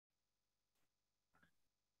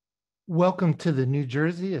Welcome to the New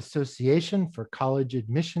Jersey Association for College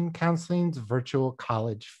Admission Counseling's virtual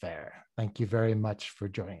college fair. Thank you very much for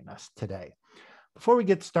joining us today. Before we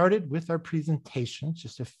get started with our presentation,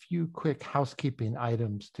 just a few quick housekeeping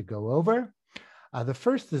items to go over. The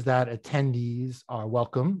first is that attendees are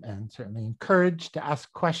welcome and certainly encouraged to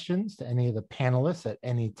ask questions to any of the panelists at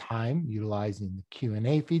any time utilizing the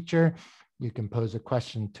Q&A feature. You can pose a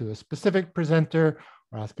question to a specific presenter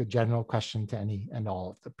or ask a general question to any and all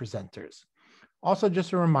of the presenters. Also,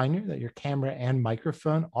 just a reminder that your camera and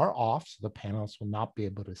microphone are off, so the panelists will not be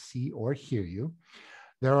able to see or hear you.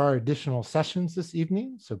 There are additional sessions this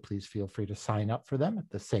evening, so please feel free to sign up for them at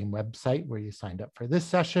the same website where you signed up for this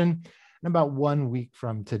session. And about 1 week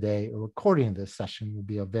from today, a recording of this session will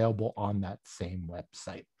be available on that same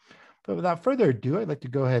website. But without further ado, I'd like to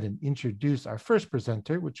go ahead and introduce our first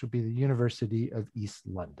presenter, which will be the University of East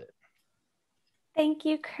London. Thank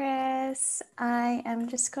you, Chris. I am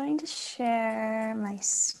just going to share my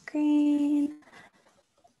screen.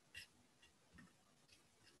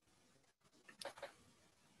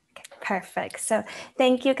 Perfect. So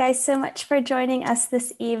thank you guys so much for joining us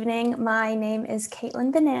this evening. My name is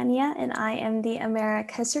Caitlin Benania, and I am the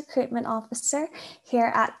Americas Recruitment Officer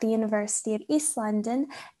here at the University of East London.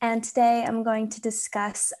 And today I'm going to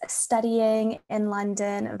discuss studying in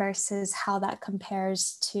London versus how that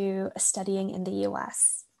compares to studying in the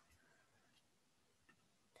US.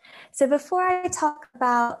 So before I talk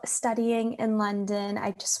about studying in London,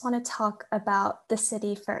 I just want to talk about the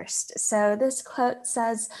city first. So this quote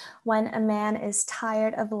says, "When a man is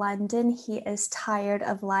tired of London, he is tired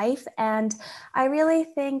of life." And I really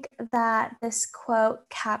think that this quote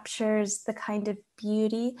captures the kind of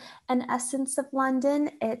beauty and essence of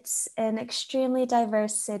London. It's an extremely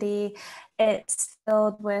diverse city. It's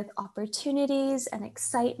filled with opportunities and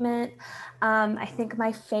excitement. I think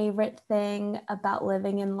my favorite thing about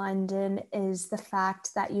living in London is the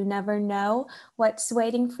fact that you never know what's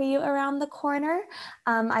waiting for you around the corner.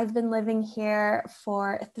 I've been living here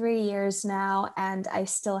for 3 years now, and I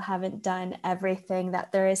still haven't done everything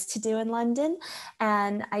that there is to do in London.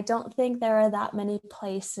 And I don't think there are that many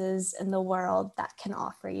places in the world that can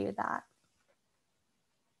offer you that.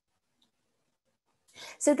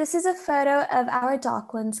 So this is a photo of our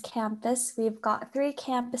Docklands campus. We've got 3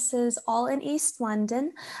 campuses all in East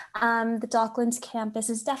London. The Docklands campus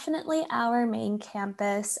is definitely our main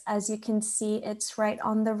campus. As you can see, it's right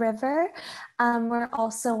on the river. We're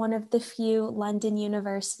also one of the few London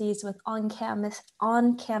universities with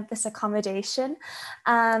on-campus accommodation.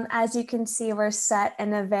 As you can see, we're set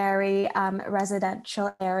in a very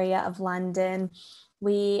residential area of London.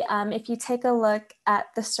 If you take a look at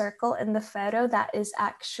the circle in the photo, that is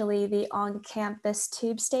actually the on-campus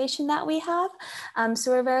tube station that we have. So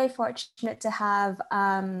we're very fortunate to have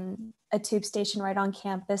a tube station right on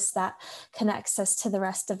campus that connects us to the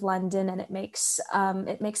rest of London, and it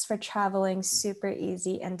makes for traveling super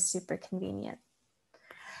easy and super convenient.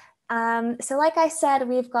 So like I said,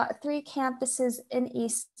 we've got 3 campuses in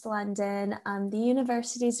East London. The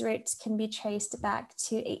university's roots can be traced back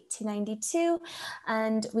to 1892,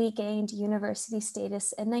 and we gained university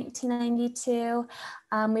status in 1992.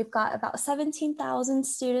 We've got about 17,000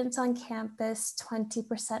 students on campus,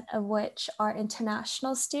 20% of which are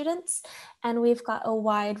international students, and we've got a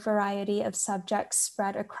wide variety of subjects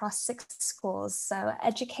spread across 6 schools. So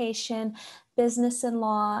education, business and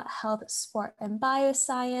law, health, sport and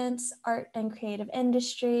bioscience, art and creative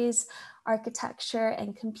industries, architecture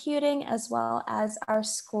and computing, as well as our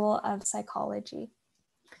School of Psychology.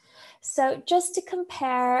 So just to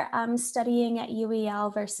compare studying at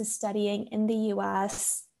UEL versus studying in the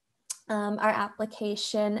US, our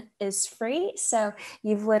application is free, so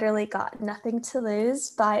you've literally got nothing to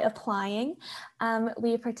lose by applying.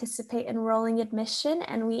 We participate in rolling admission,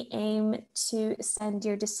 and we aim to send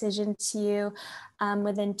your decision to you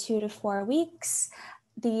within 2 to 4 weeks.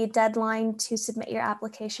 The deadline to submit your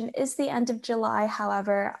application is the end of July.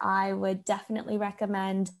 However, I would definitely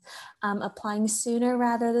recommend applying sooner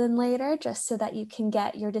rather than later, just so that you can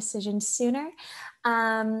get your decision sooner.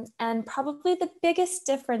 And probably the biggest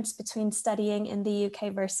difference between studying in the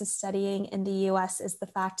UK versus studying in the US is the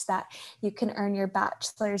fact that you can earn your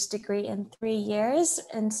bachelor's degree in 3 years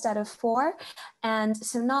instead of 4. And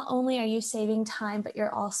so not only are you saving time, but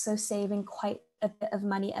you're also saving quite a bit of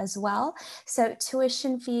money as well. So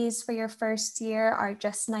tuition fees for your first year are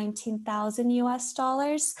just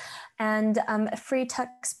 $19,000 and free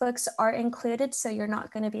textbooks are included. So you're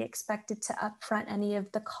not going to be expected to upfront any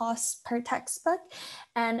of the costs per textbook.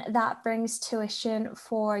 And that brings tuition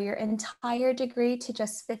for your entire degree to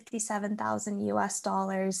just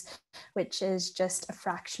 $57,000, which is just a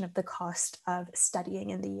fraction of the cost of studying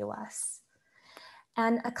in the US.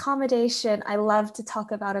 And accommodation, I love to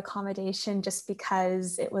talk about accommodation just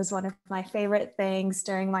because it was one of my favorite things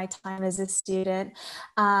during my time as a student.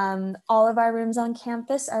 All of our rooms on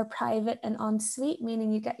campus are private and en suite,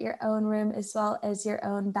 meaning you get your own room as well as your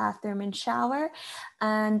own bathroom and shower.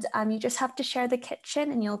 And you just have to share the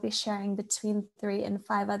kitchen, and you'll be sharing between 3 and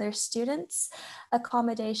 5 other students.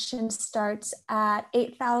 Accommodation starts at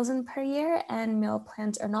 $8,000 per year, and meal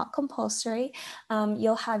plans are not compulsory.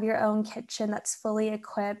 You'll have your own kitchen that's fully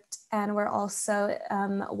equipped, and we're also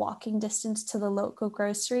walking distance to the local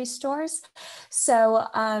grocery stores. So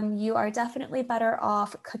you are definitely better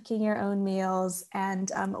off cooking your own meals,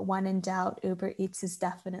 and when in doubt, Uber Eats is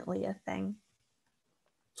definitely a thing.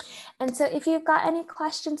 And so if you've got any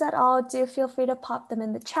questions at all, do feel free to pop them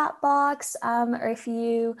in the chat box, or if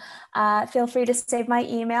you feel free to save my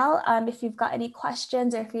email if you've got any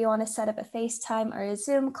questions, or if you want to set up a FaceTime or a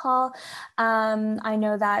Zoom call. I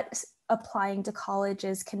know that applying to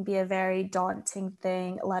colleges can be a very daunting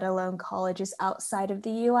thing, let alone colleges outside of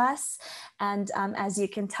the US. And as you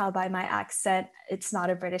can tell by my accent, it's not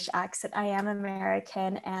a British accent. I am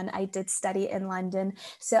American, and I did study in London.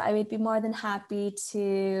 So I would be more than happy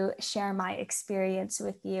to share my experience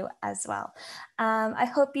with you as well.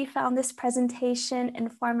 I hope you found this presentation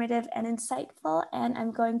informative and insightful, and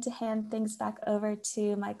I'm going to hand things back over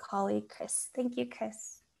to my colleague, Chris. Thank you,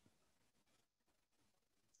 Chris.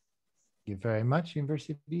 Thank you very much,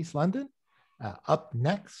 University of East London. Up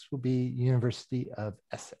next will be University of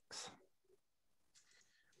Essex.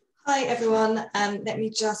 Hi, everyone. Let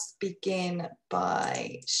me just begin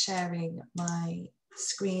by sharing my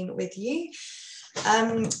screen with you.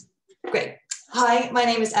 Great. Hi, my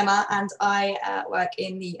name is Emma, and I work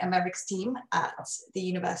in the Americas team at the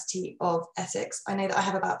University of Essex. I know that I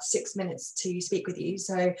have about 6 minutes to speak with you,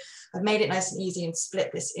 so I've made it nice and easy and split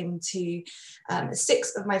this into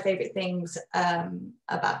 6 of my favourite things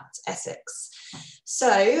about Essex.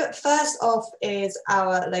 So first off is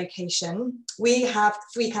our location. We have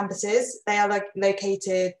 3 campuses. They are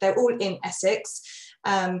located, they're all in Essex.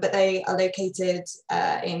 But they are located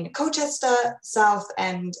in Colchester,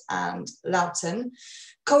 Southend and Loughton.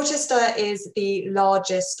 Colchester is the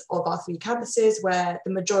largest of our 3 campuses, where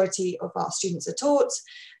the majority of our students are taught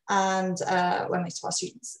and where most of our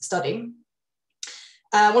students study.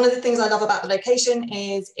 One of the things I love about the location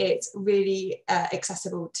is it's really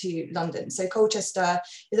accessible to London. So Colchester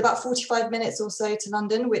is about 45 minutes or so to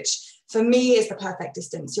London, which for me is the perfect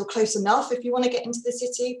distance. You're close enough if you want to get into the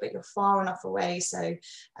city, but you're far enough away so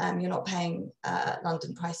you're not paying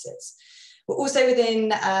London prices. We're also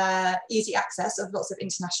within easy access of lots of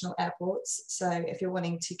international airports. So if you're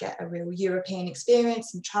wanting to get a real European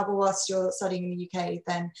experience and travel whilst you're studying in the UK,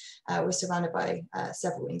 then we're surrounded by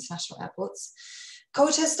several international airports.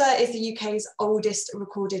 Colchester is the UK's oldest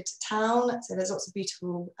recorded town, so there's lots of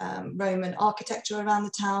beautiful Roman architecture around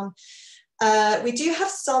the town. We do have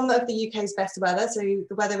some of the UK's best weather, so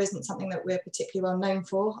the weather isn't something that we're particularly well known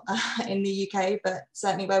for in the UK, but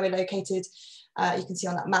certainly where we're located, you can see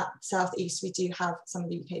on that map, southeast, we do have some of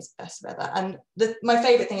the UK's best weather. And my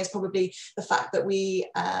favourite thing is probably the fact that we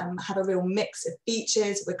have a real mix of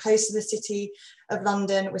beaches. We're close to the city of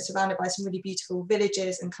London. We're surrounded by some really beautiful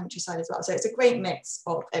villages and countryside as well. So it's a great mix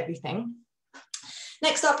of everything.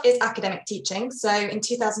 Next up is academic teaching. So in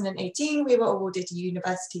 2018, we were awarded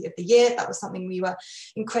University of the Year. That was something we were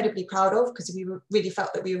incredibly proud of because we really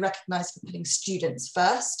felt that we were recognised for putting students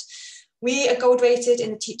first. We are gold rated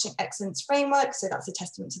in the Teaching Excellence Framework, so that's a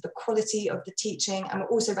testament to the quality of the teaching, and we're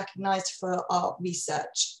also recognised for our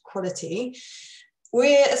research quality.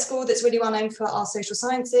 We're a school that's really well known for our social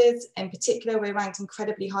sciences. In particular, we're ranked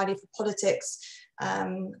incredibly highly for politics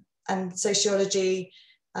and sociology,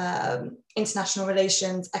 international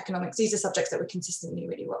relations, economics. These are subjects that we're consistently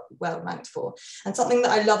really well ranked for. And something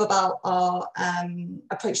that I love about our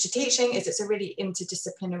approach to teaching is it's a really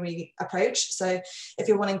interdisciplinary approach. So if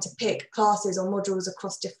you're wanting to pick classes or modules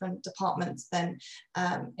across different departments, then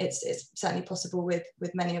it's certainly possible with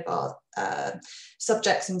many of our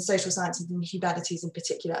subjects in social sciences and humanities in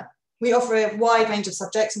particular. We offer a wide range of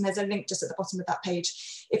subjects, and there's a link just at the bottom of that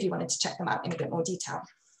page if you wanted to check them out in a bit more detail.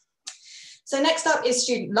 So next up is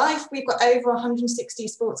student life. We've got over 160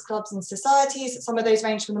 sports clubs and societies. Some of those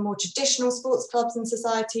range from the more traditional sports clubs and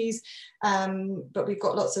societies, but we've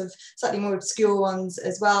got lots of slightly more obscure ones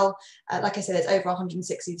as well. Like I said, there's over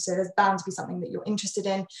 160, so there's bound to be something that you're interested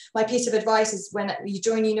in. My piece of advice is when you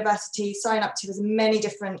join university, sign up to as many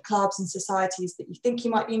different clubs and societies that you think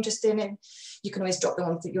you might be interested in. You can always drop the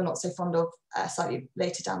ones that you're not so fond of slightly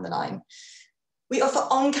later down the line. We offer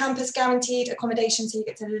on-campus guaranteed accommodation, so you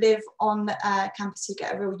get to live on campus, you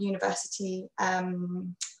get a real university,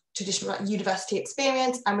 traditional university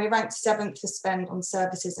experience, and we're ranked 7th for spend on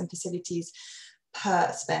services and facilities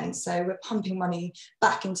per spend. So we're pumping money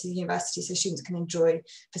back into the university so students can enjoy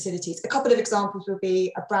facilities. A couple of examples will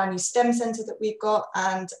be a brand new STEM centre that we've got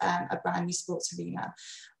and a brand new sports arena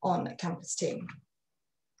on campus too.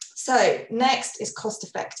 So next is cost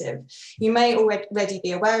effective. You may already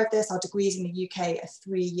be aware of this. Our degrees in the UK are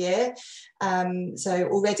 3-year. So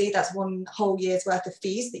already that's 1 whole year's worth of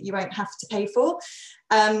fees that you won't have to pay for.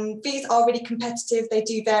 Fees are really competitive. They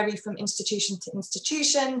do vary from institution to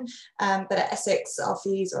institution, but at Essex, our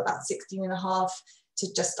fees are about 16.5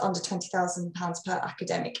 to just under £20,000 per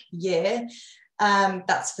academic year.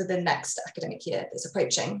 That's for the next academic year that's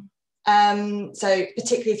approaching. So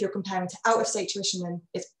particularly if you're comparing to out-of-state tuition, then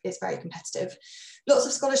it's very competitive. Lots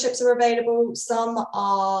of scholarships are available. Some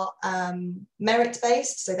are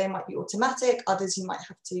merit-based, so they might be automatic. Others you might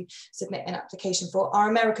have to submit an application for. Our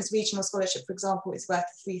America's Regional Scholarship, for example, is worth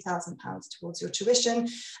 £3,000 towards your tuition.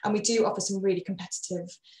 And we do offer some really competitive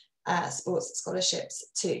sports scholarships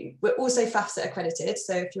too. We're also FAFSA accredited,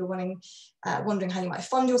 so if you're wondering how you might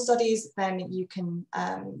fund your studies, then you can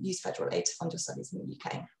use federal aid to fund your studies in the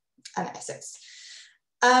UK. And Essex.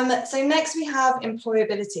 So next we have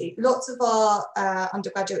employability. Lots of our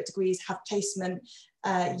undergraduate degrees have placement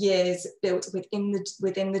years built within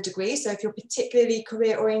the degree. So if you're particularly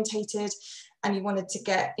career orientated and you wanted to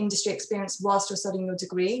get industry experience whilst you're studying your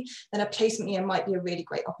degree, then a placement year might be a really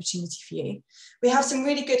great opportunity for you. We have some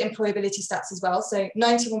really good employability stats as well. So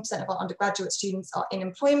 91% of our undergraduate students are in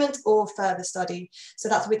employment or further study. So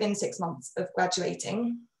that's within 6 months of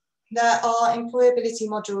graduating. There are employability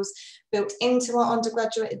modules built into our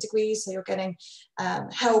undergraduate degrees, so you're getting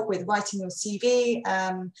help with writing your CV,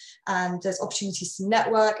 and there's opportunities to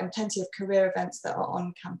network and plenty of career events that are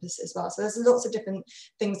on campus as well. So there's lots of different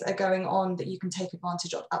things that are going on that you can take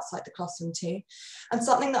advantage of outside the classroom too. And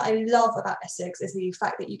something that I love about Essex is the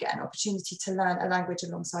fact that you get an opportunity to learn a language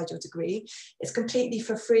alongside your degree. It's completely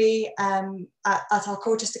for free. At our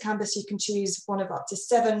Colchester campus, you can choose one of up to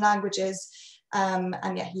 7 languages.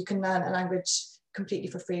 And yeah, you can learn a language completely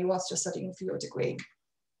for free whilst you're studying for your degree.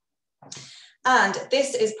 And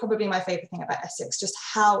this is probably my favourite thing about Essex, just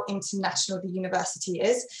how international the university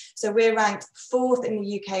is. So we're ranked 4th in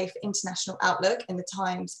the UK for International Outlook in the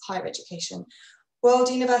Times Higher Education World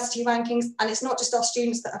University Rankings. And it's not just our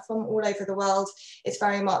students that are from all over the world, it's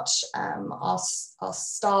very much our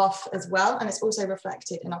staff as well. And it's also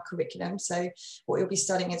reflected in our curriculum. So what you'll be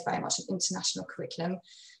studying is very much an international curriculum.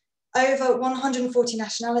 Over 140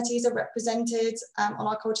 nationalities are represented on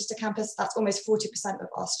our Colchester campus. That's almost 40% of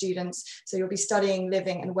our students. So you'll be studying,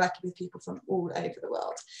 living and working with people from all over the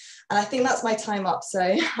world. And I think that's my time up. So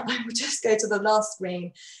I will just go to the last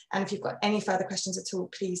screen. And if you've got any further questions at all,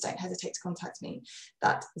 please don't hesitate to contact me.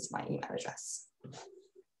 That is my email address.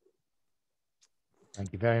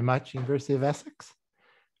 Thank you very much, University of Essex.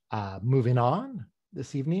 Moving on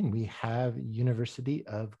this evening, we have University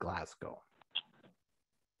of Glasgow.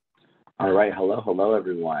 All right, hello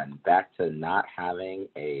everyone. Back to not having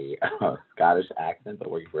a Scottish accent,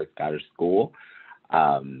 but working for a Scottish school.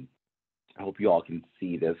 I hope you all can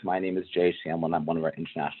see this. My name is Jay Shamlin. I'm one of our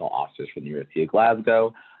international officers for the University of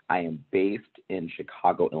Glasgow. I am based in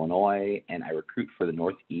Chicago, Illinois, and I recruit for the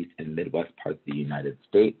Northeast and Midwest parts of the United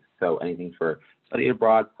States. So anything for study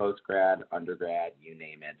abroad, postgrad, undergrad, you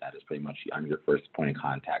name it, that is pretty much I'm your first point of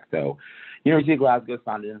contact. So University of Glasgow was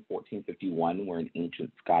founded in 1451. We're an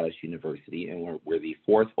ancient Scottish university, and we're the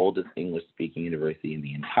 4th oldest English-speaking university in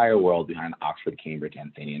the entire world behind Oxford, Cambridge,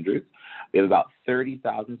 and St. Andrews. We have about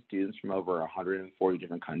 30,000 students from over 140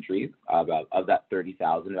 different countries. Of that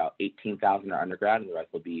 30,000, about 18,000 are undergrad, and the rest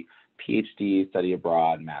will be PhD, study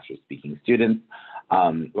abroad, master's speaking students.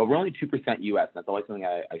 But we're only 2% US. That's always something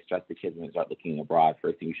I stress to kids when they start looking abroad.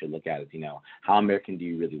 First thing you should look at is, how American do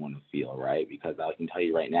you really want to feel, right? Because I can tell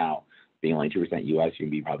you right now, being only 2% US, you're going to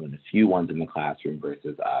be probably one of the few ones in the classroom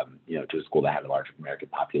versus, to a school that has a large American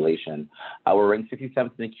population. We're ranked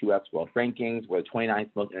 67th in the QS World Rankings. We're the 29th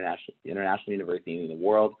most international university in the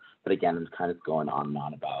world. But again, I'm kind of going on and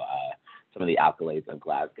on about some of the accolades of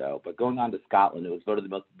Glasgow. But going on to Scotland, it was voted the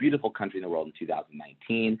most beautiful country in the world in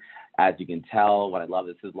 2019. As you can tell, what I love,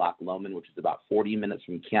 this is Loch Lomond, which is about 40 minutes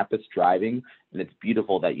from campus driving. And it's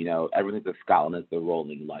beautiful that, you know, everything of Scotland is the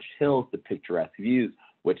rolling lush hills, the picturesque views,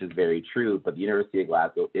 which is very true. But the University of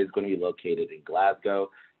Glasgow is going to be located in Glasgow.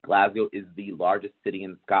 Glasgow is the largest city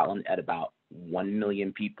in Scotland at about 1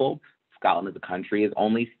 million people. Scotland as a country is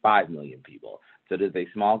only 5 million people. So it is a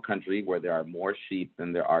small country where there are more sheep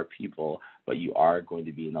than there are people, but you are going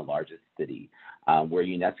to be in the largest city. We're a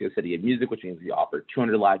UNESCO City of Music, which means we offer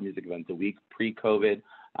 200 live music events a week pre-COVID.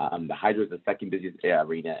 The Hydro is the second busiest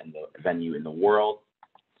arena and the venue in the world.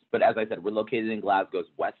 But as I said, we're located in Glasgow's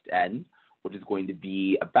West End, which is going to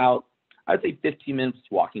be about, I'd say 15 minutes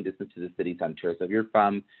walking distance to the city center. So if you're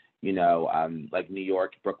from, you know, like New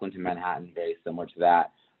York, Brooklyn to Manhattan, very similar to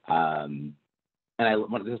that.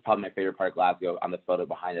 This is probably my favorite part of Glasgow. On the photo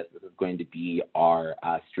behind us, this is going to be our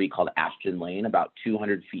street called Ashton Lane, about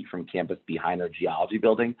 200 feet from campus behind our geology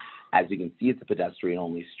building. As you can see, it's a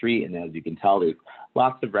pedestrian-only street, and as you can tell, there's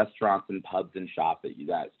lots of restaurants and pubs and shops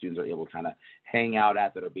that students are able to kind of hang out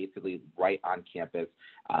at that are basically right on campus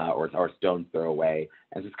or stone's throw away.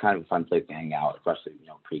 And it's just kind of a fun place to hang out, especially, you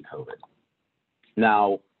know, pre-COVID.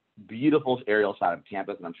 Now, beautiful aerial shot of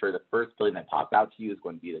campus, and I'm sure the first building that pops out to you is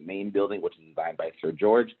going to be the main building, which is designed by Sir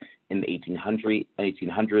George in the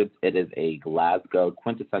 1800s. It is a Glasgow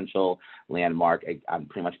quintessential landmark on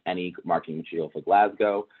pretty much any marketing material for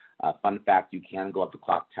Glasgow. Fun fact, you can go up the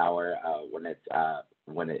clock tower when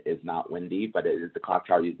it is not windy, but it is the clock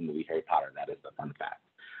tower used in the movie Harry Potter. That is the fun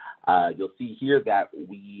fact. You'll see here that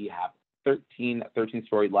we have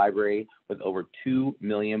 13-story library with over 2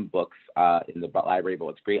 million books in the library. But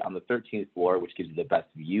what's great on the 13th floor, which gives you the best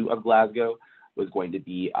view of Glasgow, was going to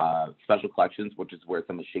be special collections, which is where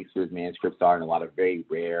some of Shakespeare's manuscripts are and a lot of very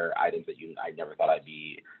rare items that I never thought I'd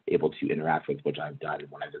be able to interact with, which I've done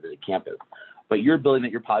when I visited campus. But your building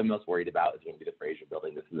that you're probably most worried about is going to be the Fraser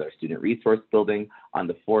building. This is our student resource building. On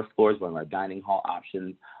the fourth floor is one of our dining hall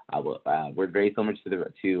options. We're very similar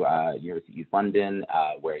to University of East London,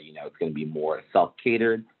 where, you know, it's going to be more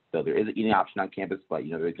self-catered. So there is an eating option on campus, but,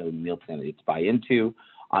 you know, there's no meal plan that you have to buy into.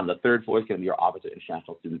 On the third floor is going to be our Office of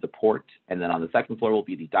International Student Support. And then on the second floor will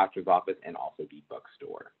be the doctor's office and also the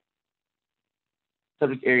bookstore.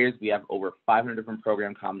 Subject areas, we have over 500 different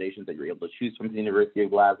program combinations that you're able to choose from at the University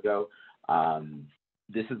of Glasgow.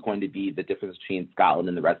 This is going to be the difference between Scotland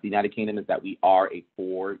and the rest of the United Kingdom, is that we are a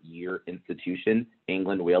 4-year institution.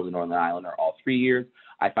 England, Wales, and Northern Ireland are all 3 years.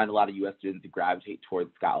 I find a lot of U.S. students gravitate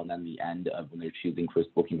towards Scotland at the end of when they're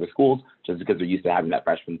looking for schools, just because they're used to having that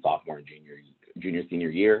freshman, sophomore, and junior, senior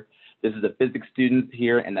year. This is the physics students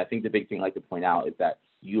here, and I think the big thing I'd like to point out is that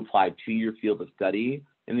you apply to your field of study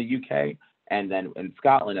in the UK, and then in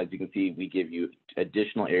Scotland, as you can see, we give you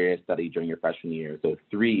additional area of study during your freshman year. So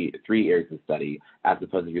three areas of study, as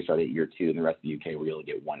opposed to if you start at year 2 in the rest of the UK, where you'll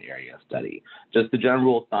get 1 area of study. Just the general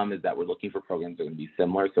rule of thumb is that we're looking for programs that are going to be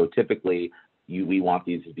similar. So typically, we want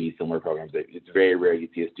these to be similar programs. It's very rare you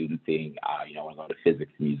see a student saying, you know, I want to go to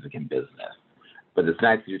physics, music, and business. But it's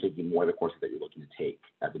nice that you're taking more of the courses that you're looking to take,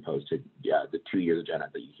 as opposed to the 2 years agenda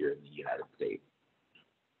that you hear in the United States.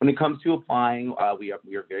 When it comes to applying, we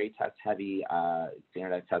are very test heavy.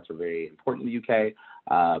 Standardized tests are very important in the UK,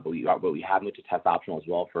 but we have moved to test optional as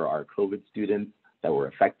well for our COVID students that were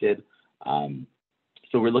affected.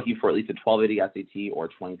 So we're looking for at least a 1280 SAT or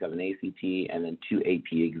 27 ACT, and then 2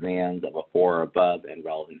 AP exams of a 4 or above in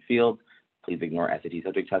relevant fields. Please ignore SAT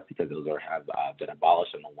subject tests because those have been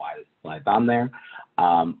abolished. I don't know why this slide's on there.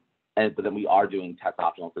 But then we are doing test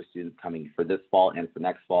optional for students coming for this fall and for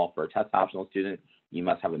next fall. For a test optional student, you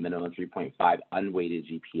must have a minimum 3.5 unweighted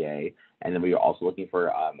GPA. And then we are also looking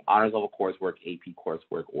for honors level coursework, AP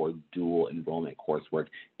coursework, or dual enrollment coursework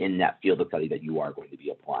in that field of study that you are going to be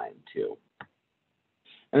applying to.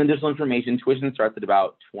 And then additional information, tuition starts at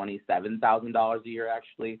about $27,000 a year,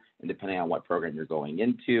 actually, and depending on what program you're going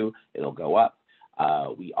into, it'll go up.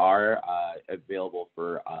 We are available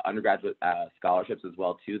for undergraduate scholarships as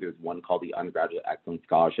well, too. There's one called the Undergraduate Excellence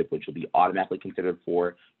Scholarship, which will be automatically considered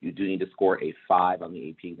for. You do need to score a 5 on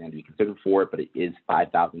the AP exam to be considered for it, but it is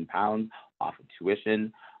 £5,000 off of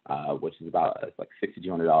tuition, which is about like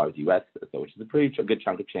 $6,200 US, so which is a good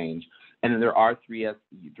chunk of change. And then there are three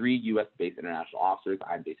US-based international officers.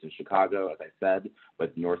 I'm based in Chicago, as I said,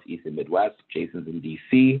 but Northeast and Midwest. Jason's in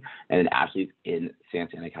DC, and then Ashley's in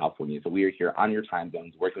Santa Ana, California. So we are here on your time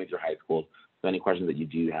zones, working with your high schools. So any questions that you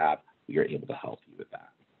do have, we are able to help you with that.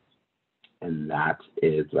 And that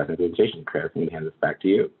is the rest of the presentation. Chris, I'm going to hand this back to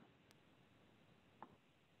you.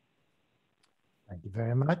 Thank you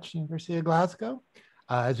very much, University of Glasgow.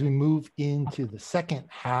 As we move into the second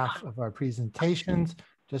half of our presentations,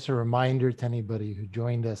 just a reminder to anybody who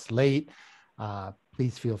joined us late,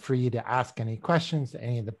 please feel free to ask any questions to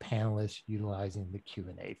any of the panelists utilizing the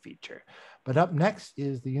Q&A feature. But up next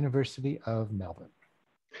is the University of Melbourne.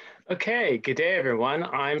 Okay, good day, everyone.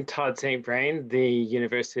 I'm Todd St. Vrain, the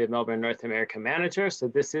University of Melbourne North America Manager. So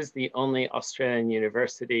this is the only Australian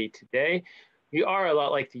university today. We are a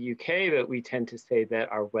lot like the UK, but we tend to say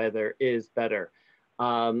that our weather is better.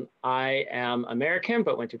 I am American,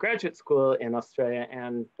 but went to graduate school in Australia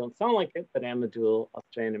and don't sound like it, but I'm a dual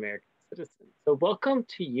Australian-American citizen. So welcome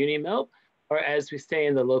to UniMelb, or as we say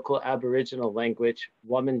in the local Aboriginal language,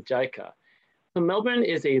 NJACAC. So Melbourne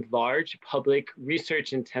is a large public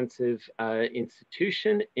research-intensive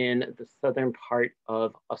institution in the southern part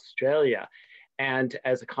of Australia. And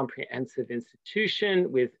as a comprehensive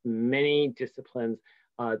institution with many disciplines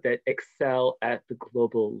that excel at the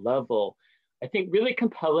global level. I think really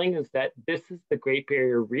compelling is that this is the Great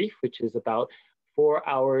Barrier Reef, which is about 4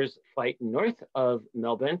 hours flight north of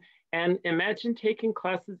Melbourne. And imagine taking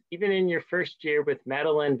classes even in your first year with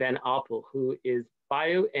Madeleine Van Appel, who is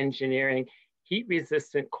bioengineering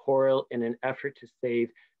heat-resistant coral in an effort to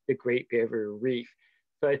save the Great Barrier Reef.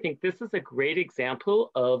 So I think this is a great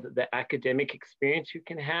example of the academic experience you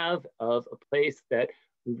can have of a place that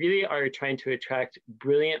really are trying to attract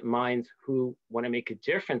brilliant minds who want to make a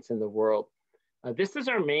difference in the world. This is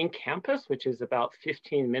our main campus, which is about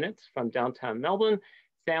 15 minutes from downtown Melbourne,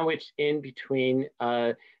 sandwiched in between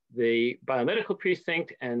the biomedical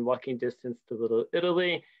precinct and walking distance to Little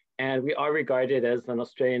Italy. And we are regarded as an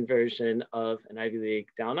Australian version of an Ivy League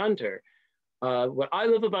down under. What I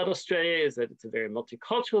love about Australia is that it's a very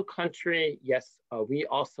multicultural country. Yes, we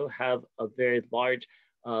also have a very large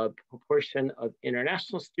proportion of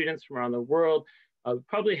international students from around the world. We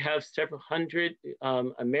probably have several hundred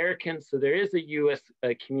Americans. So there is a US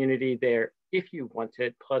community there if you want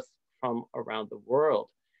it, plus from around the world.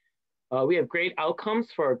 We have great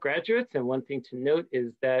outcomes for our graduates. And one thing to note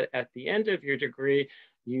is that at the end of your degree,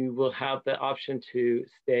 you will have the option to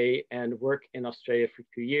stay and work in Australia for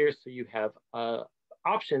 2 years. So you have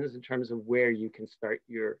options in terms of where you can start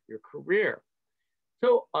your career.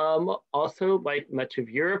 So also, like much of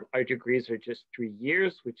Europe, our degrees are just 3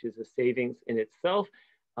 years, which is a savings in itself.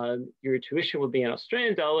 Your tuition will be in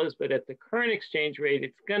Australian dollars, but at the current exchange rate,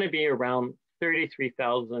 it's going to be around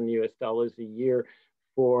 33,000 US dollars a year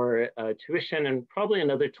for tuition, and probably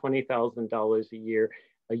another $20,000 a year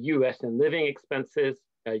US in living expenses.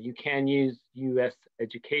 You can use US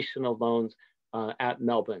educational loans at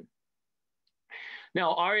Melbourne.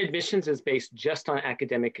 Now, our admissions is based just on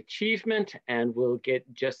academic achievement, and we'll get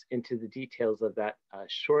just into the details of that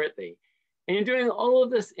shortly. And you're doing all of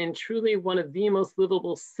this in truly one of the most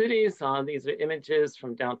livable cities. These are images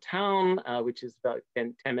from downtown, which is about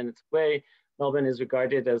 10 minutes away. Melbourne is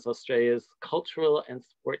regarded as Australia's cultural and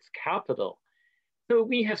sports capital. So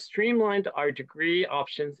we have streamlined our degree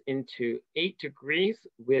options into 8 degrees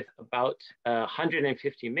with about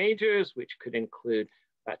 150 majors, which could include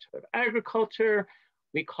Bachelor of Agriculture.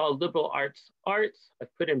 We call liberal arts arts.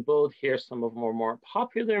 I've put in bold here some of our more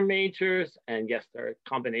popular majors. And yes, there are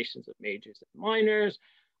combinations of majors and minors,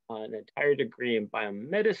 an entire degree in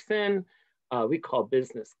biomedicine. We call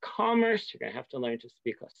business commerce. You're gonna have to learn to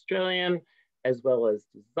speak Australian, as well as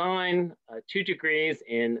design, 2 degrees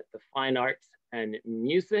in the fine arts and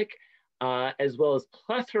music, as well as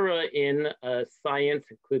plethora in science,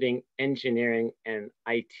 including engineering and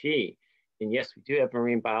IT. And yes, we do have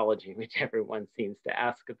marine biology, which everyone seems to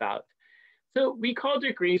ask about. So we call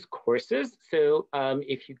degrees courses. So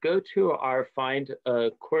if you go to our Find a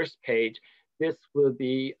Course page, this will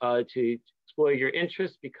be to explore your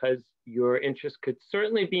interest, because your interest could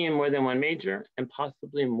certainly be in more than one major and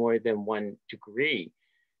possibly more than one degree.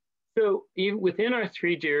 So even within our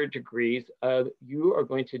 3-year degrees, you are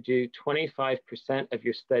going to do 25% of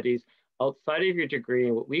your studies outside of your degree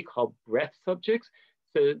in what we call breadth subjects.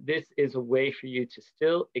 So this is a way for you to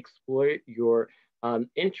still explore your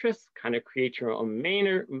interests, kind of create your own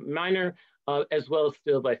minor, as well as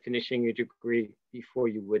still by finishing your degree before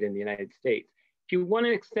you would in the United States. If you want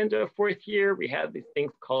to extend to a 4th year, we have these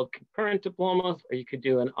things called concurrent diplomas, or you could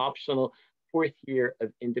do an optional 4th year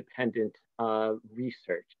of independent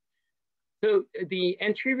research. So the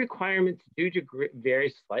entry requirements do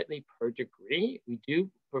vary slightly per degree. We do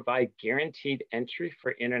provide guaranteed entry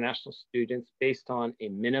for international students based on a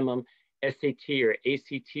minimum SAT or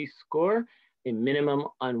ACT score, a minimum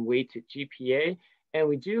unweighted GPA, and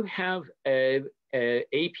we do have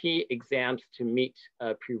AP exams to meet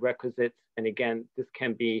prerequisites. And again, this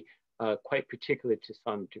can be quite particular to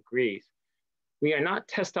some degrees. We are not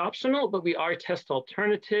test optional, but we are test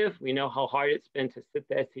alternative. We know how hard it's been to sit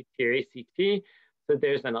the SAT or ACT. So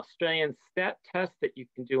there's an Australian stat test that you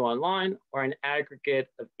can do online or an aggregate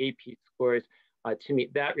of AP scores to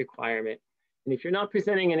meet that requirement. And if you're not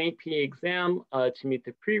presenting an AP exam to meet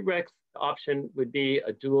the prereqs, the option would be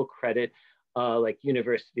a dual credit, like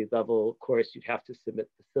university level course. You'd have to submit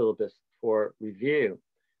the syllabus for review.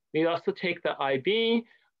 We also take the IB.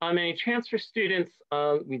 Any transfer students,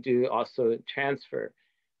 we do also transfer.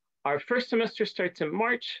 Our first semester starts in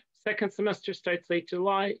March. Second semester starts late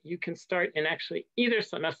July. You can start in actually either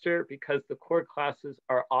semester because the core classes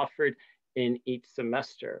are offered in each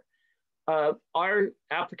semester. Our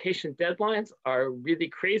application deadlines are really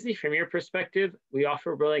crazy from your perspective. We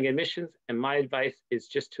offer rolling admissions, and my advice is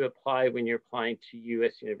just to apply when you're applying to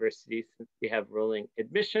US universities since we have rolling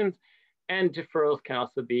admissions, and deferrals can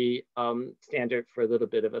also be standard for a little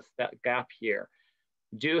bit of a gap year.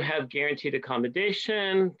 Do have guaranteed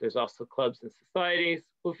accommodation. There's also clubs and societies.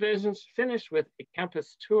 We'll finish with a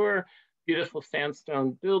campus tour, beautiful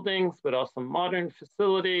sandstone buildings, but also modern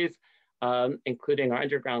facilities, including our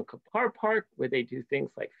underground car park, where they do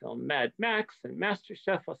things like film Mad Max and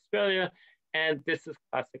MasterChef Australia, and This is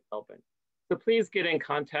Classic Melbourne. So please get in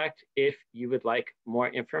contact if you would like more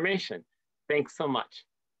information. Thanks so much.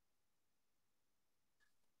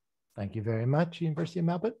 Thank you very much, University of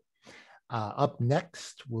Melbourne. Up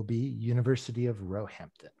next will be University of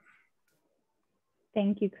Roehampton.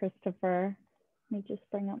 Thank you, Christopher. Let me just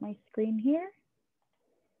bring up my screen here.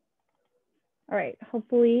 All right,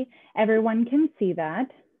 hopefully everyone can see that.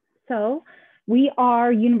 So we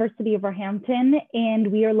are University of Roehampton, and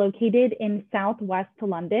we are located in Southwest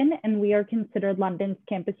London, and we are considered London's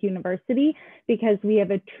campus university because we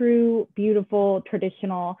have a true, beautiful,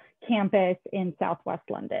 traditional campus in Southwest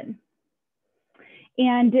London.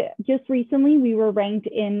 And just recently, we were ranked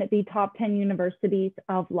in the top 10 universities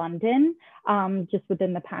of London, just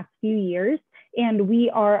within the past few years. And we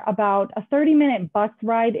are about a 30-minute bus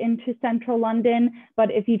ride into central London. But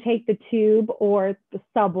if you take the tube or the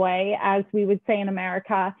subway, as we would say in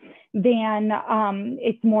America, then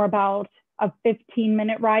it's more about a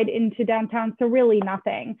 15-minute ride into downtown. So really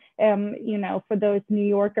nothing. You know, for those New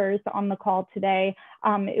Yorkers on the call today,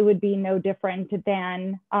 it would be no different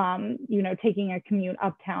than, you know, taking a commute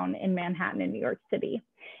uptown in Manhattan in New York City.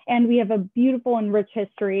 And we have a beautiful and rich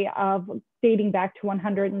history of dating back to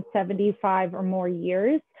 175 or more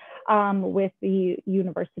years with the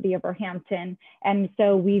University of Roehampton. And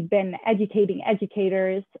so we've been educating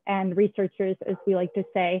educators and researchers, as we like to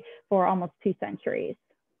say, for almost 2 centuries.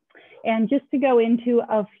 And just to go into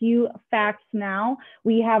a few facts now,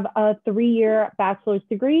 we have a 3-year bachelor's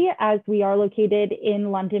degree as we are located in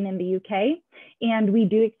London in the UK. And we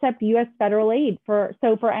do accept US federal aid.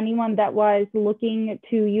 So for anyone that was looking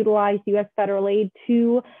to utilize US federal aid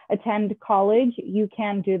to attend college, you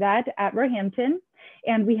can do that at Roehampton.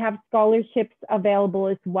 And we have scholarships available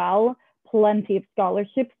as well, plenty of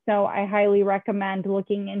scholarships. So I highly recommend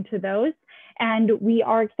looking into those. And we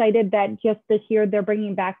are excited that just this year, they're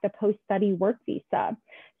bringing back the post-study work visa.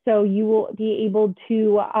 So you will be able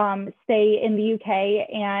to stay in the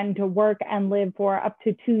UK and work and live for up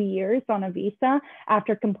to 2 years on a visa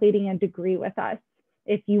after completing a degree with us,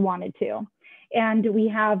 if you wanted to. And we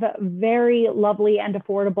have very lovely and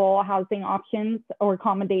affordable housing options, or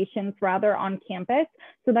accommodations rather, on campus.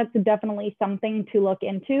 So that's definitely something to look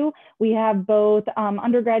into. We have both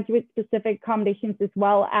undergraduate specific accommodations as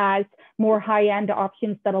well as more high-end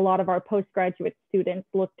options that a lot of our postgraduate students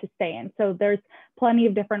look to stay in. So there's plenty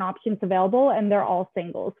of different options available, and they're all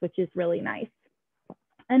singles, which is really nice.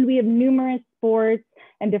 And we have numerous sports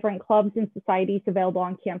and different clubs and societies available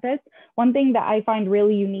on campus. One thing that I find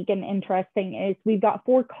really unique and interesting is we've got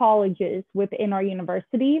 4 colleges within our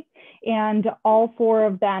university, and all 4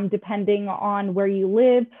 of them, depending on where you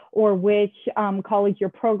live or which college your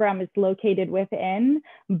program is located within,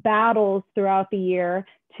 battles throughout the year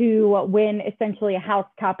to win essentially a house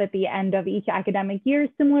cup at the end of each academic year,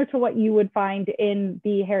 similar to what you would find in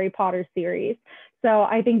the Harry Potter series. So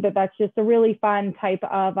I think that that's just a really fun type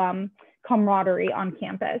of camaraderie on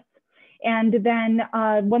campus. And then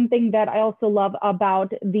one thing that I also love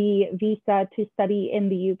about the visa to study in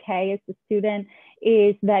the UK as a student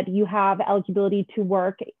is that you have eligibility to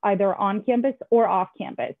work either on campus or off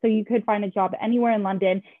campus. So you could find a job anywhere in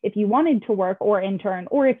London if you wanted to work or intern,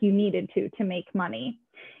 or if you needed to make money.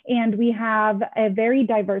 And we have a very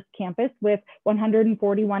diverse campus with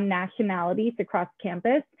 141 nationalities across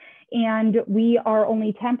campus. And we are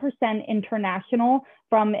only 10% international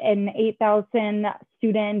from an 8,000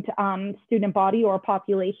 student body or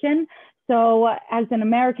population. So as an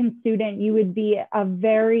American student, you would be a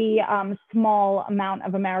very small amount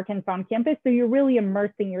of Americans on campus. So you're really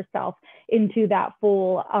immersing yourself into that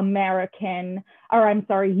full American, or I'm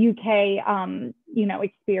sorry, UK,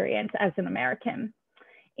 experience as an American.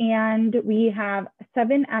 And we have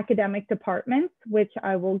 7 academic departments, which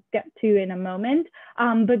I will get to in a moment.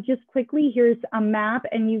 But just quickly, here's a map,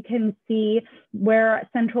 and you can see where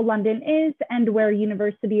Central London is and where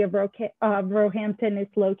University of Roehampton is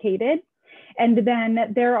located. And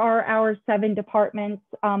then there are our 7 departments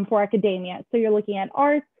for academia. So you're looking at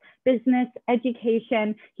arts, business,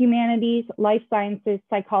 education, humanities, life sciences,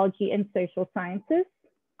 psychology, and social sciences.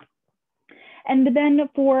 And then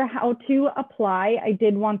for how to apply, I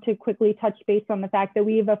did want to quickly touch base on the fact that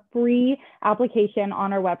we have a free application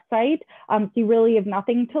on our website. So you really have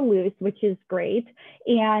nothing to lose, which is great.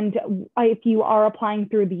 And if you are applying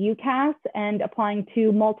through the UCAS and applying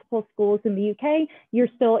to multiple schools in the UK, you're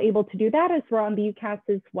still able to do that, as we're on the UCAS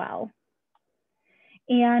as well.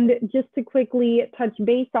 And just to quickly touch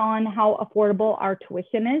base on how affordable our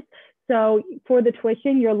tuition is. So for the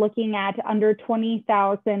tuition, you're looking at under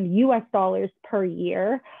 $20,000 US per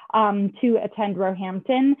year to attend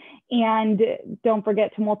Roehampton. And don't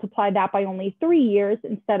forget to multiply that by only 3 years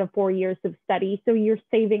instead of 4 years of study. So you're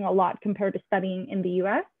saving a lot compared to studying in the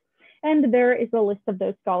US. And there is a list of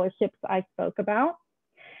those scholarships I spoke about.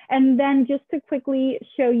 And then just to quickly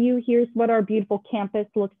show you, here's what our beautiful campus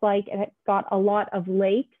looks like. And it's got a lot of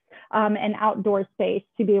lakes and outdoor space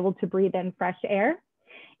to be able to breathe in fresh air.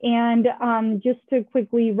 And just to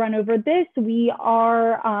quickly run over this, we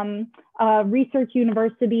are a research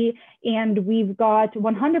university, and we've got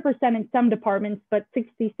 100% in some departments, but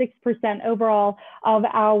 66% overall of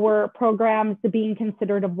our programs being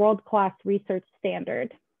considered a world-class research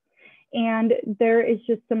standard. And there is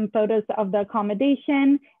just some photos of the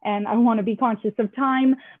accommodation, and I want to be conscious of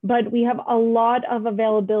time, but we have a lot of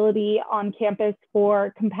availability on campus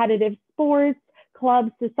for competitive sports,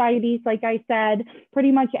 clubs, societies, like I said,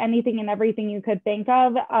 pretty much anything and everything you could think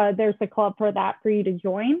of. There's a club for that for you to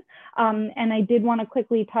join. And I did want to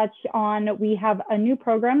quickly touch on, we have a new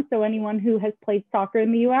program. So anyone who has played soccer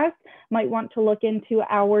in the US might want to look into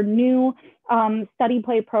our new study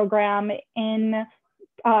play program in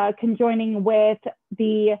conjoining with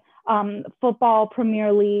the Football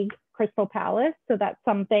Premier League Crystal Palace. So that's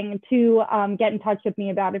something to get in touch with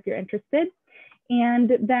me about if you're interested.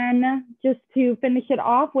 And then just to finish it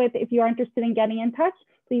off with, if you are interested in getting in touch,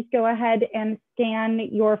 please go ahead and scan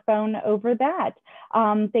your phone over that.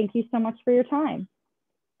 Thank you so much for your time.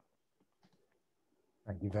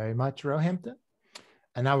 Thank you very much, Roehampton.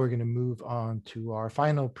 And now we're going to move on to our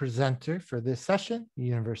final presenter for this session,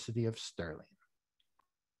 University of Stirling.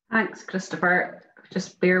 Thanks, Christopher.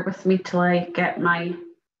 Just bear with me till I get my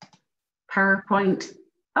PowerPoint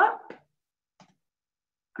up.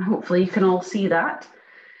 Hopefully you can all see that.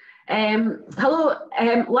 Hello,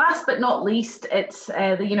 last but not least, it's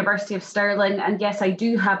the University of Stirling, and yes, I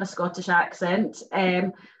do have a Scottish accent.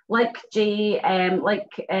 Like Jay,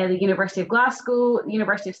 the University of Glasgow, the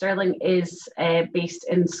University of Stirling is based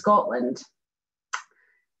in Scotland.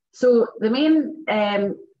 So the main,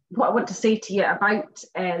 what I want to say to you about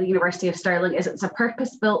the University of Stirling is it's a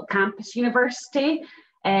purpose-built campus university.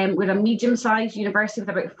 We're a medium-sized university with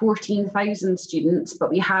about 14,000 students,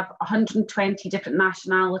 but we have 120 different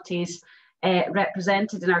nationalities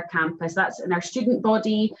represented in our campus. That's in our student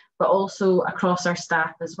body, but also across our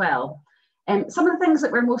staff as well. Some of the things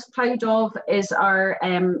that we're most proud of is our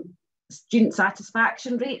student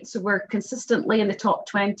satisfaction rate. So we're consistently in the top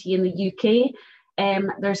 20 in the UK.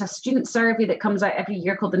 There's a student survey that comes out every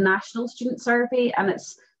year called the National Student Survey, and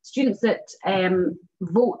it's students that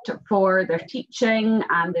vote for their teaching,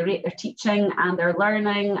 and they rate their teaching and their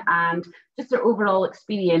learning and just their overall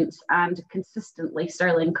experience, and consistently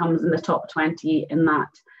Stirling comes in the top 20 in that.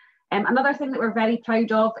 Another thing that we're very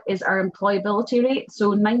proud of is our employability rate.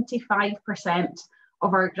 So 95%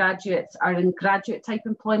 of our graduates are in graduate type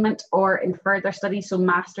employment or in further study, so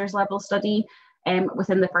master's level study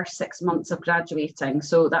within the first 6 months of graduating.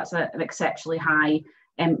 So that's an exceptionally high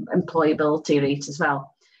employability rate as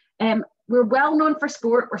well. We're well known for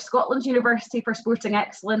sport. We're Scotland's University for Sporting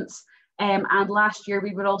Excellence, and last year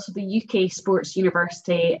we were also the UK Sports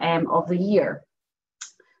University of the Year.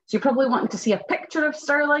 So you're probably wanting to see a picture of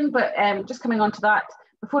Stirling, but just coming on to that,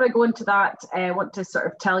 before I go into that, I want to sort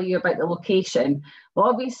of tell you about the location. Well,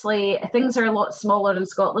 obviously things are a lot smaller in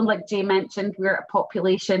Scotland. Like Jay mentioned, we're a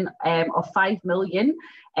population of 5 million,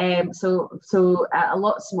 so a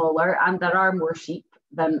lot smaller, and there are more sheep.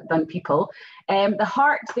 than people. The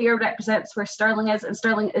heart there represents where Stirling is, and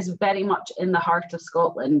Stirling is very much in the heart of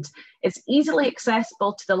Scotland. It's easily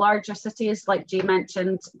accessible to the larger cities, like Jay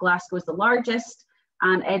mentioned. Glasgow is the largest,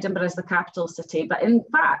 and Edinburgh is the capital city. But in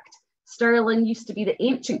fact, Stirling used to be the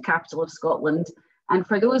ancient capital of Scotland. And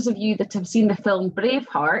for those of you that have seen the film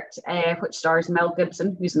Braveheart, which stars Mel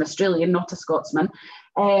Gibson, who's an Australian, not a Scotsman,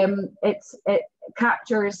 it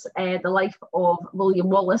captures the life of William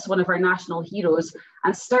Wallace, one of our national heroes,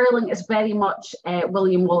 and Stirling is very much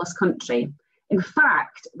William Wallace country. In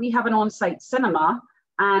fact, we have an on-site cinema,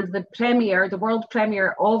 and the world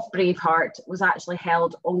premiere of Braveheart was actually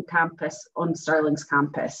held on campus, on Stirling's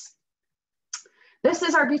campus. This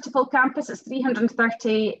is our beautiful campus. It's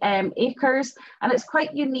 330 acres, and it's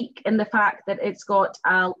quite unique in the fact that it's got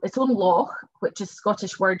its own loch, which is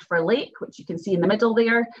Scottish word for lake, which you can see in the middle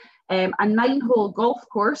there, a 9-hole golf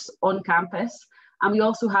course on campus, and we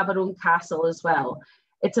also have our own castle as well.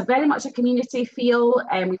 It's very much a community feel,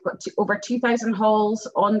 and we've got over 2,000 halls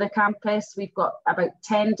on the campus. We've got about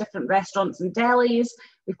 10 different restaurants and delis.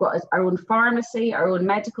 We've got our own pharmacy, our own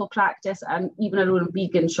medical practice, and even our own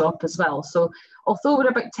vegan shop as well. So although we're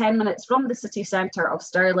about 10 minutes from the city centre of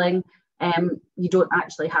Stirling, you don't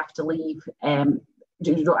actually have to leave.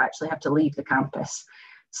 The campus.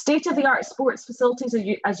 State-of-the-art sports facilities,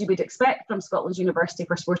 as you would expect from Scotland's University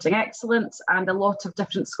for Sporting Excellence, and a lot of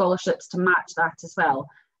different scholarships to match that as well.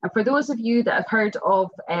 And for those of you that have heard of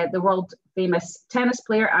the world-famous tennis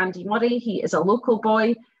player Andy Murray, he is a local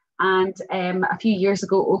boy, and a few years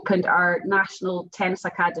ago opened our National Tennis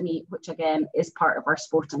Academy, which again is part of our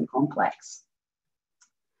sporting complex.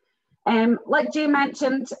 Like Jay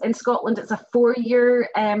mentioned, in Scotland it's a 4-year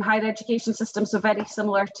higher education system, so very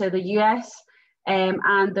similar to the US.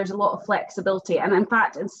 And there's a lot of flexibility, and in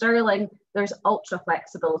fact in Stirling there's ultra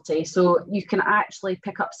flexibility, so you can actually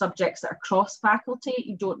pick up subjects that are cross faculty.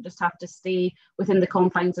 You don't just have to stay within the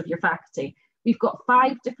confines of your faculty. We've got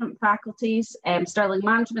 5 different faculties: Stirling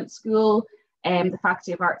Management School, the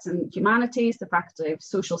Faculty of Arts and Humanities, the Faculty of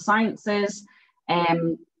Social Sciences,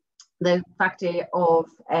 the Faculty of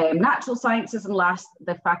Natural Sciences, and last,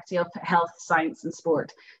 the Faculty of Health, Science and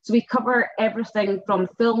Sport. So we cover everything from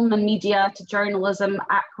film and media to journalism,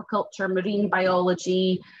 aquaculture, marine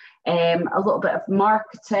biology, a little bit of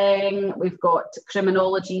marketing. We've got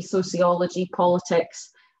criminology, sociology, politics.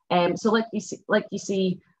 So like you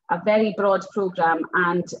see, a very broad programme,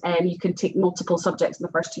 and you can take multiple subjects in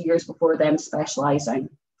the first 2 years before then specialising.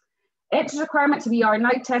 Entrance requirements, we are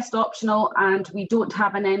now test optional, and we don't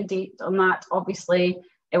have an end date on that. Obviously,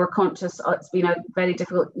 we're conscious it's been a very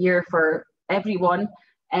difficult year for everyone,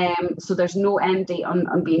 so there's no end date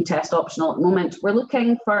on being test optional at the moment. We're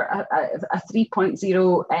looking for a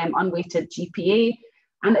 3.0 unweighted GPA,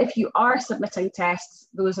 and if you are submitting tests,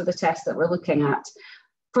 those are the tests that we're looking at.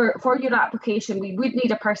 For your application, we would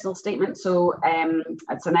need a personal statement, so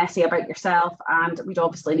it's an essay about yourself, and we'd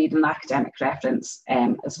obviously need an academic reference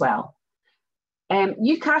as well.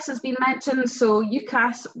 UCAS has been mentioned, so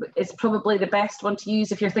UCAS is probably the best one to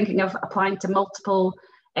use if you're thinking of applying to multiple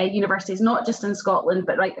universities, not just in Scotland,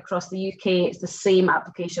 but right across the UK. It's the same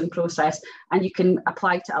application process, and you can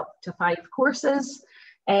apply to up to 5 courses.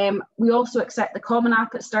 We also accept the Common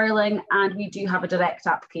App at Stirling, and we do have a direct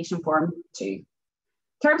application form too.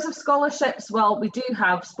 In terms of scholarships, well, we do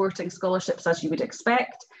have sporting scholarships, as you would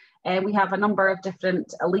expect. We have a number of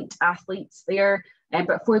different elite athletes there.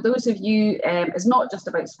 But for those of you, it's not just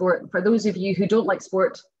about sport. For those of you who don't like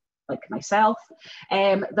sport, like myself,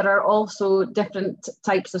 there are also different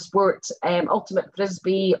types of sport, ultimate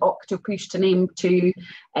frisbee, octopush to name 2,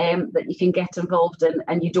 that you can get involved in,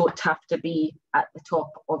 and you don't have to be at the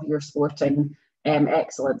top of your sporting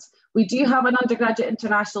excellence. We do have an undergraduate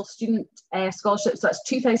international student scholarship, so that's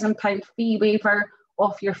 £2,000 fee waiver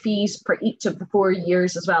off your fees for each of the 4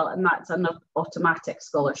 years as well, and that's an automatic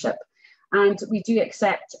scholarship. And we do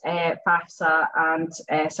accept FAFSA and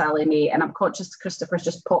Sally Mae, and I'm conscious Christopher's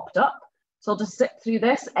just popped up, so I'll just zip through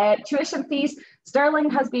this. Tuition fees, Stirling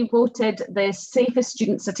has been voted the safest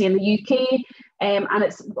student city in the UK, and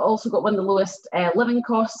it's also got one of the lowest living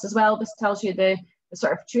costs as well. This tells you the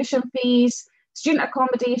sort of tuition fees. Student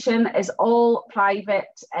accommodation is all private,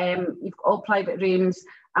 you've got all private rooms,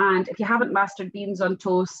 and if you haven't mastered beans on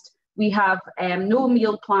toast, we have no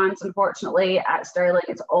meal plans, unfortunately, at Stirling.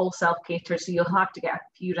 It's all self-catered, so you'll have to get a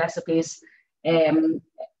few recipes, sort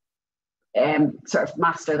of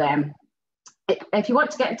master them. If you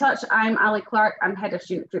want to get in touch, I'm Ali Clark. I'm Head of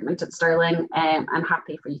Student Recruitment at Stirling. I'm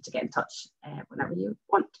happy for you to get in touch whenever you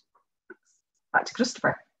want. Back to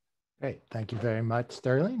Christopher. Great. Thank you very much,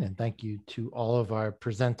 Stirling, and thank you to all of our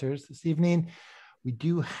presenters this evening. We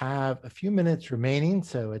do have a few minutes remaining,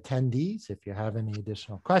 so attendees, if you have any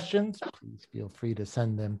additional questions, please feel free to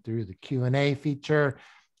send them through the Q&A feature.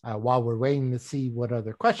 While we're waiting to see what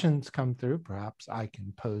other questions come through, perhaps I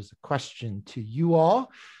can pose a question to you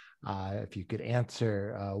all. If you could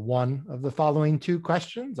answer one of the following two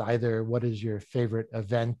questions, either what is your favorite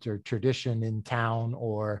event or tradition in town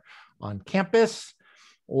or on campus?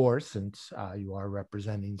 Or since you are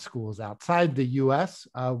representing schools outside the US,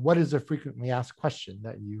 what is a frequently asked question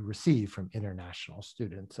that you receive from international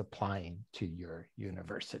students applying to your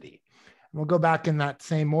university? And we'll go back in that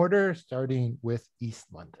same order, starting with East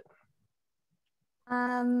London.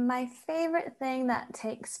 My favorite thing that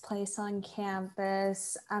takes place on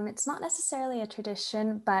campus, it's not necessarily a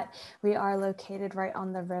tradition, but we are located right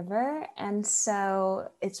on the river. And so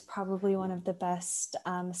it's probably one of the best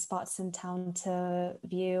spots in town to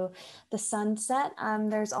view the sunset.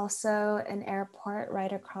 There's also an airport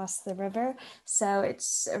right across the river. So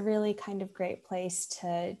it's a really kind of great place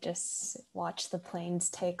to just watch the planes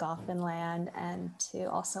take off and land and to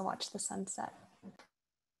also watch the sunset.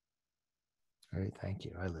 Great, thank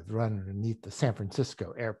you. I lived right underneath the San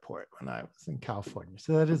Francisco airport when I was in California,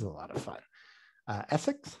 so that is a lot of fun.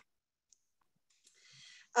 Essex?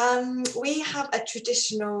 We have a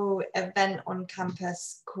traditional event on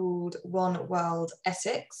campus called One World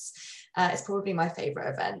Essex. It's probably my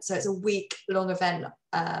favourite event. So it's a week-long event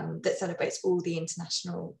that celebrates all the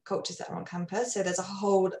international cultures that are on campus. So there's a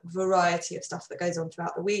whole variety of stuff that goes on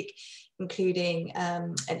throughout the week, including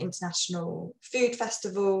an international food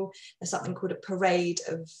festival. There's something called a parade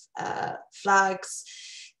of flags.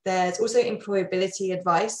 There's also employability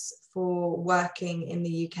advice for working in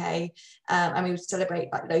the UK, and we would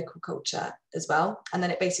celebrate like local culture as well. And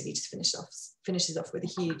then it basically just finishes off with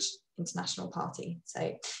a huge international party.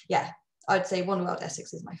 So yeah, I'd say One World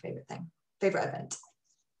Essex is my favorite event.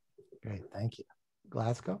 Great, thank you.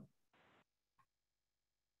 Glasgow?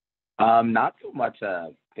 Not so much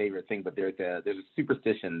a favorite thing, but there's a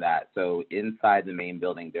superstition that, so inside the main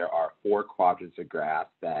building, there are 4 quadrants of grass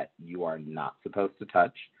that you are not supposed to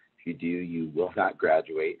touch. If you do, you will not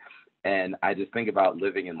graduate. And I just think about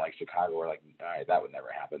living in like Chicago, where like, all right, that would never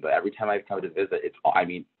happen. But every time I come to visit, it's, I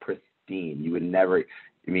mean, pristine. You would never,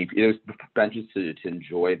 I mean, there's benches to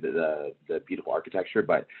enjoy the beautiful architecture,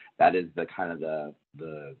 but that is the kind of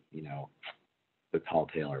the you know, the tall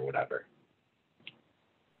tale or whatever.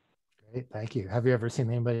 Great, thank you. Have you ever seen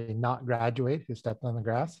anybody not graduate who stepped on the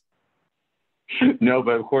grass? No,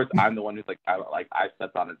 but of course I'm the one who's like I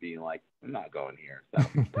stepped on it being like, I'm not going here. So.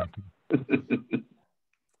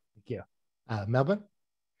 Thank you. Melbourne?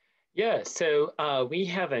 Yeah, so we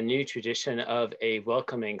have a new tradition of a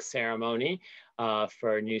welcoming ceremony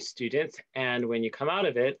for new students. And when you come out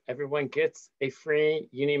of it, everyone gets a free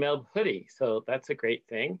UniMelb hoodie. So that's a great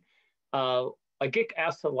thing. I get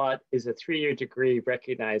asked a lot, is a 3-year degree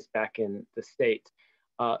recognized back in the States?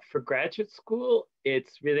 For graduate school,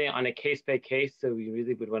 it's really on a case by case. So we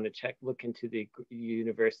really would want to look into the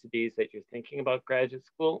universities that you're thinking about graduate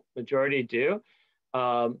school. Majority do.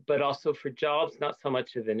 But also for jobs, not so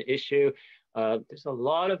much of an issue. There's a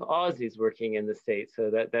lot of Aussies working in the States, so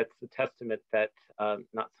that's a testament that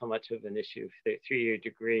not so much of an issue for the 3-year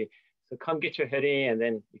degree. So come get your hoodie, and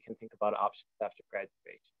then you can think about options after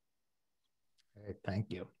graduation. Great, thank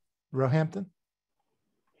you. Roehampton?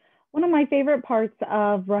 One of my favorite parts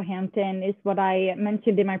of Roehampton is what I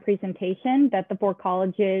mentioned in my presentation, that the 4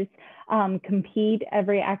 colleges compete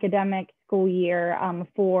every academic school year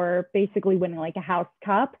for basically winning like a house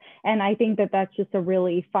cup. And I think that that's just a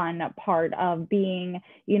really fun part of being,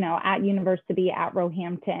 you know, at university at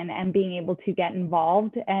Roehampton and being able to get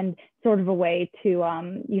involved, and sort of a way to,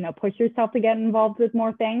 you know, push yourself to get involved with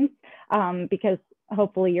more things because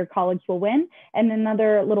hopefully your college will win. And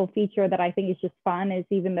another little feature that I think is just fun is,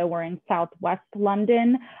 even though we're in Southwest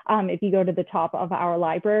London, if you go to the top of our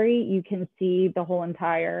library, you can see the whole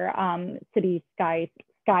entire city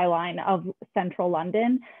skyline of central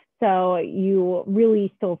London. So you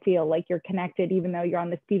really still feel like you're connected, even though you're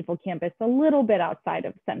on this beautiful campus a little bit outside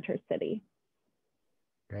of Center City.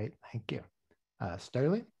 Great, thank you.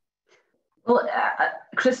 Stirling? Well,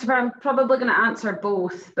 Christopher, I'm probably going to answer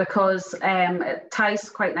both because it ties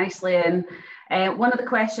quite nicely in. One of the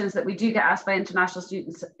questions that we do get asked by international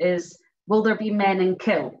students is, will there be men in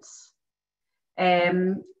kilts?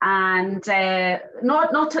 It's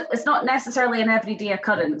not necessarily an everyday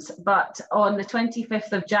occurrence, but on the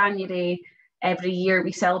 25th of January every year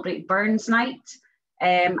we celebrate Burns Night,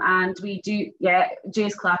 and we do, yeah,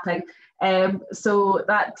 Jay's clapping. So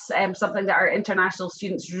that's something that our international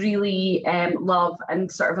students really love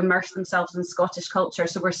and sort of immerse themselves in Scottish culture.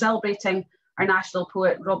 So we're celebrating our national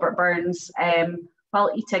poet, Robert Burns,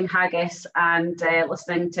 while eating haggis and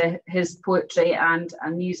listening to his poetry and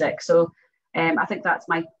music. So I think that's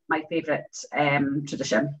my favourite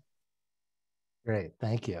tradition. Great,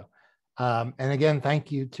 thank you. And again,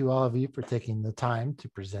 thank you to all of you for taking the time to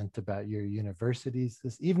present about your universities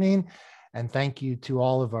this evening. And thank you to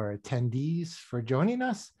all of our attendees for joining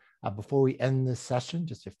us. Before we end this session,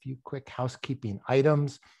 just a few quick housekeeping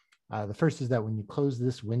items. The first is that when you close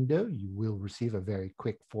this window, you will receive a very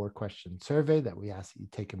quick 4-question survey that we ask that you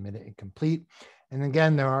take a minute and complete. And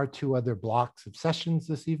again, there are 2 other blocks of sessions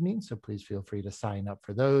this evening, so please feel free to sign up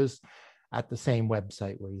for those at the same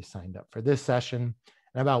website where you signed up for this session.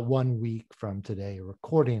 And about 1 week from today, a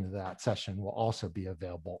recording of that session will also be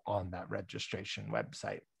available on that registration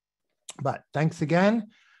website. But thanks again,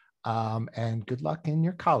 and good luck in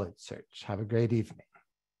your college search. Have a great evening.